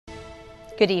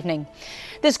Good evening.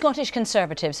 The Scottish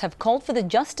Conservatives have called for the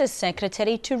Justice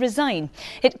Secretary to resign.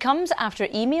 It comes after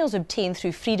emails obtained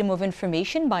through Freedom of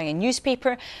Information by a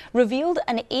newspaper revealed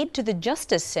an aide to the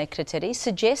Justice Secretary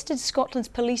suggested Scotland's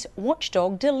police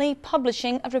watchdog delay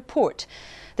publishing a report.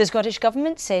 The Scottish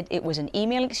Government said it was an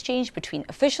email exchange between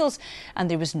officials and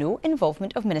there was no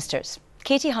involvement of ministers.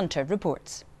 Katie Hunter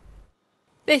reports.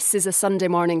 This is a Sunday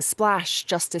morning splash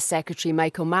Justice Secretary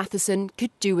Michael Matheson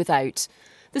could do without.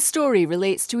 The story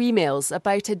relates to emails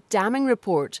about a damning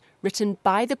report written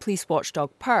by the police watchdog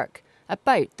PIRC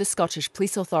about the Scottish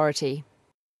Police Authority.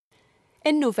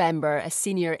 In November, a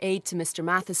senior aide to Mr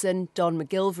Matheson, Don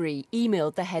McGilvery,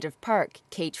 emailed the head of PIRC,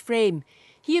 Kate Frame.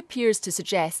 He appears to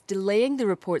suggest delaying the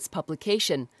report's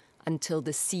publication until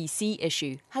the CC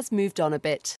issue has moved on a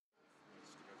bit.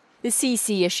 The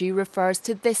CC issue refers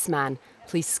to this man,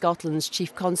 Police Scotland's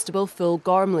Chief Constable Phil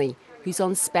Gormley, who's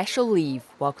on special leave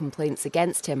while complaints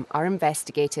against him are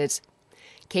investigated.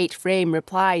 Kate Frame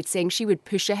replied saying she would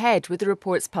push ahead with the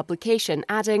report's publication,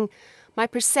 adding, "My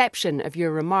perception of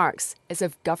your remarks is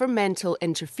of governmental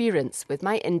interference with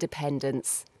my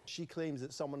independence."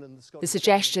 The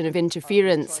suggestion of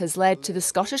interference has led to the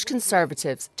Scottish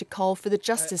Conservatives to call for the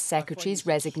Justice Secretary's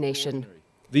resignation.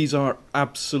 These are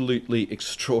absolutely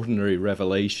extraordinary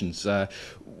revelations.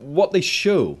 What they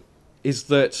show is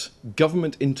that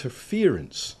government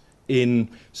interference in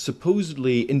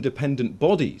supposedly independent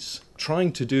bodies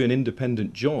trying to do an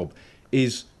independent job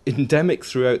is endemic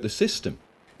throughout the system.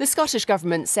 The Scottish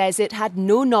Government says it had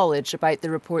no knowledge about the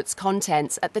report's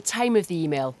contents at the time of the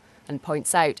email and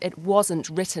points out it wasn't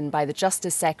written by the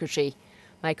Justice Secretary.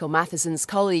 Michael Matheson's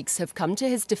colleagues have come to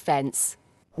his defence.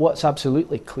 What's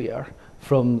absolutely clear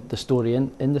from the story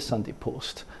in the Sunday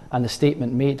Post and the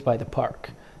statement made by the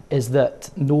PIRC is that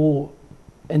no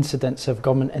incidents of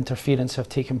government interference have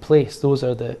taken place. Those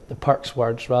are the PIRC's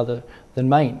words rather than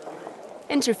mine.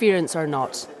 Interference or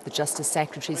not, the Justice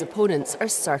Secretary's opponents are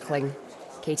circling.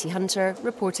 Katie Hunter,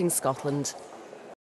 reporting Scotland.